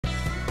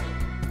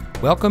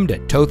Welcome to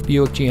Toth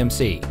Buick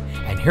GMC,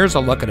 and here's a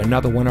look at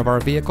another one of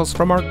our vehicles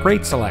from our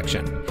great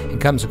selection,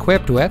 and comes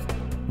equipped with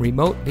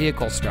remote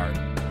vehicle start,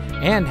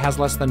 and has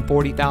less than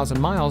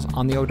 40,000 miles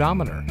on the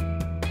odometer.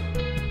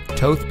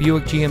 Toth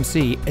Buick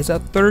GMC is a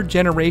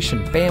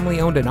third-generation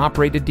family-owned and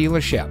operated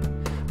dealership.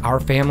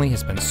 Our family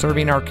has been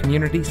serving our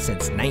community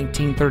since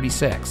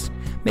 1936,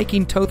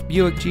 making Toth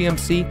Buick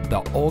GMC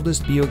the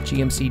oldest Buick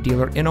GMC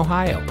dealer in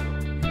Ohio.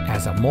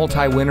 As a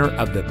multi-winner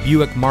of the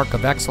Buick Mark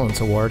of Excellence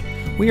Award,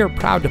 we are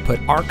proud to put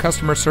our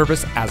customer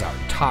service as our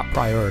top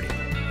priority.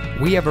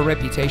 We have a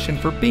reputation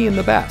for being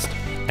the best,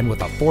 and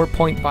with a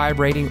 4.5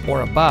 rating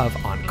or above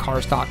on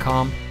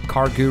Cars.com,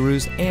 Car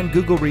Gurus, and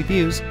Google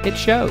reviews, it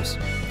shows.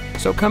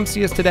 So come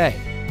see us today.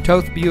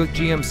 Toth Buick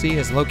GMC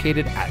is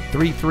located at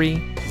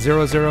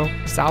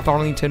 3300 South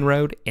Arlington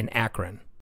Road in Akron.